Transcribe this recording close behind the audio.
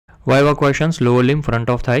Viva questions. Lower limb, front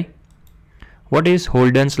of thigh. What is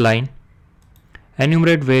Holden's line?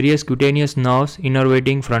 Enumerate various cutaneous nerves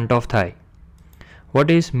innervating front of thigh.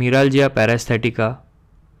 What is Meralgia paresthetica?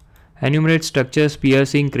 Enumerate structures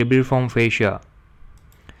piercing cribriform fascia.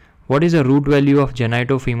 What is the root value of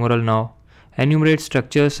genitofemoral nerve? Enumerate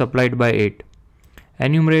structures supplied by it.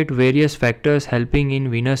 Enumerate various factors helping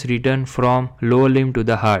in venous return from lower limb to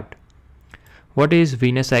the heart. What is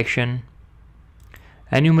venous action?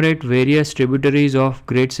 Enumerate various tributaries of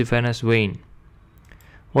great saphenous vein.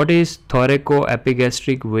 What is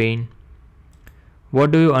thoracoepigastric vein?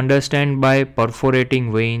 What do you understand by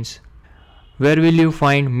perforating veins? Where will you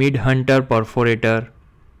find mid-hunter perforator?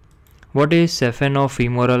 What is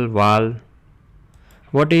saphenofemoral valve?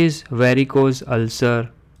 What is varicose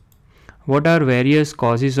ulcer? What are various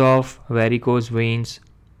causes of varicose veins?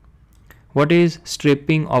 What is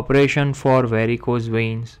stripping operation for varicose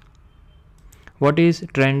veins? What is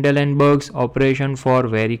Trendelenburg's operation for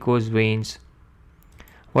varicose veins?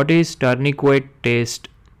 What is tourniquet test?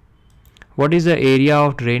 What is the area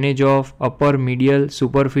of drainage of upper medial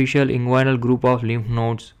superficial inguinal group of lymph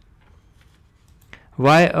nodes?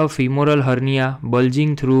 Why a femoral hernia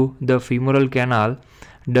bulging through the femoral canal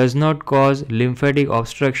does not cause lymphatic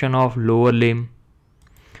obstruction of lower limb?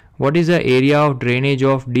 What is the area of drainage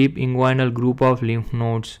of deep inguinal group of lymph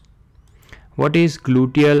nodes? What is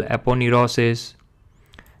gluteal aponeurosis?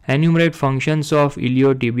 Enumerate functions of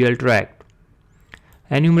iliotibial tract.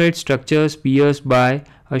 Enumerate structures pierced by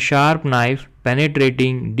a sharp knife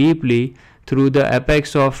penetrating deeply through the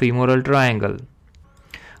apex of femoral triangle.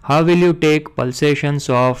 How will you take pulsations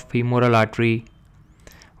of femoral artery?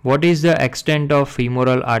 What is the extent of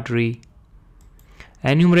femoral artery?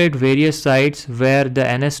 Enumerate various sites where the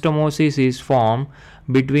anastomosis is formed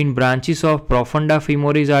between branches of profunda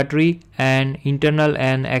femoris artery and internal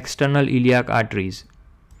and external iliac arteries.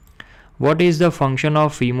 What is the function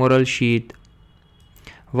of femoral sheath?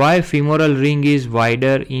 Why femoral ring is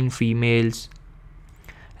wider in females?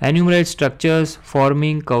 Enumerate structures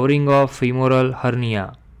forming covering of femoral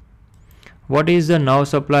hernia. What is the nerve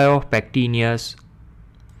supply of pectineus?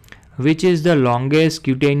 Which is the longest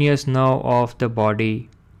cutaneous nerve of the body?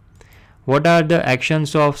 What are the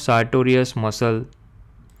actions of sartorius muscle?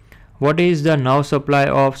 What is the nerve supply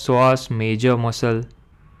of psoas major muscle?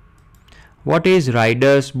 What is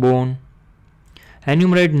Ryder's bone?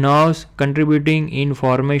 Enumerate nerves contributing in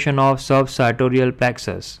formation of subsartorial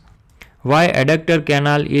plexus. Why adductor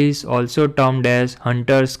canal is also termed as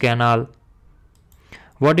Hunter's canal?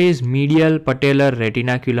 What is medial patellar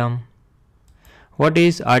retinaculum? What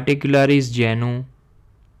is articularis genu?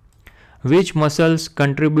 Which muscles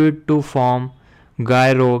contribute to form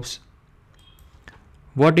guy ropes?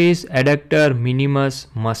 What is adductor minimus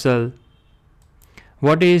muscle?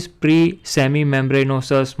 What is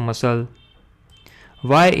pre-semimembranosus muscle?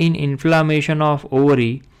 Why in inflammation of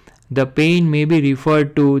ovary, the pain may be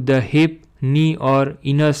referred to the hip, knee or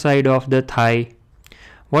inner side of the thigh?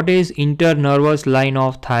 What is internervous line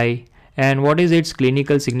of thigh and what is its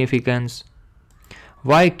clinical significance?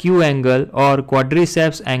 Why Q angle or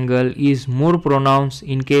quadriceps angle is more pronounced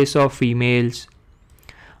in case of females?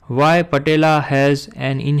 Why patella has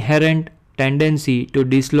an inherent tendency to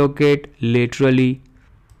dislocate laterally?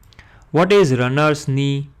 What is runner's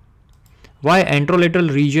knee? Why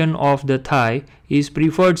anterolateral region of the thigh is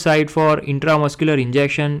preferred site for intramuscular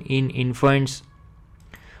injection in infants?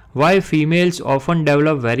 Why females often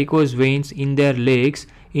develop varicose veins in their legs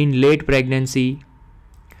in late pregnancy?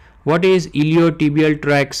 What is iliotibial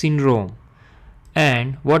tract syndrome?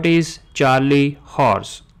 And what is Charlie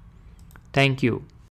horse? Thank you.